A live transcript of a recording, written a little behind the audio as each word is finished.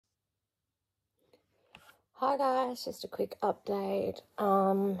Hi guys, just a quick update.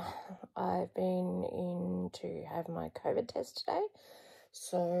 I've been in to have my COVID test today.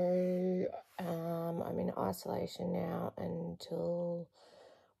 So I'm in isolation now until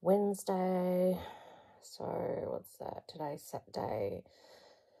Wednesday. So what's that? Today's Saturday.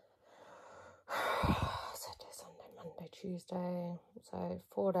 Saturday, Sunday, Monday, Tuesday. So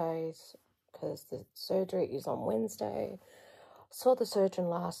 4 days because the surgery is on Wednesday. Saw the surgeon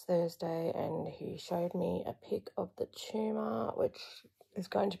last Thursday and he showed me a pic of the tumour, which is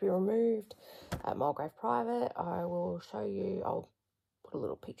going to be removed at Mulgrave Private. I will show you, I'll put a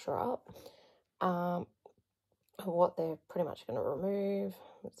little picture up of what they're pretty much going to remove.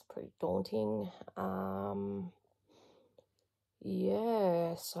 It's pretty daunting.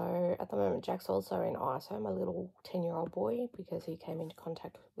 Yeah, so at the moment Jack's also in ISO, my little 10-year-old boy, because he came into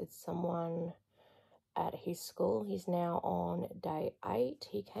contact with someone at his school. He's now on day 8.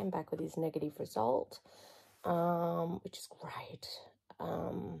 He came back with his negative result, which is great.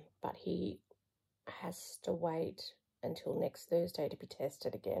 But he has to wait until next Thursday to be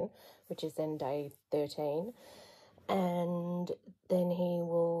tested again, which is then day 13. And then he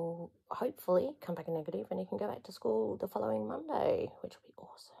will hopefully come back negative and he can go back to school the following Monday, which will be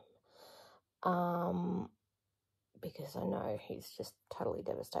awesome. Because I know he's just totally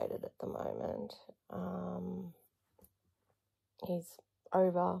devastated at the moment. He's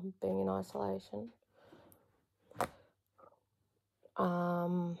over being in isolation.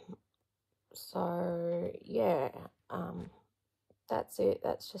 So yeah, that's it.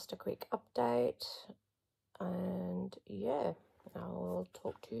 That's just a quick update. And yeah, I'll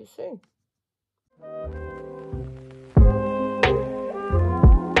talk to you soon.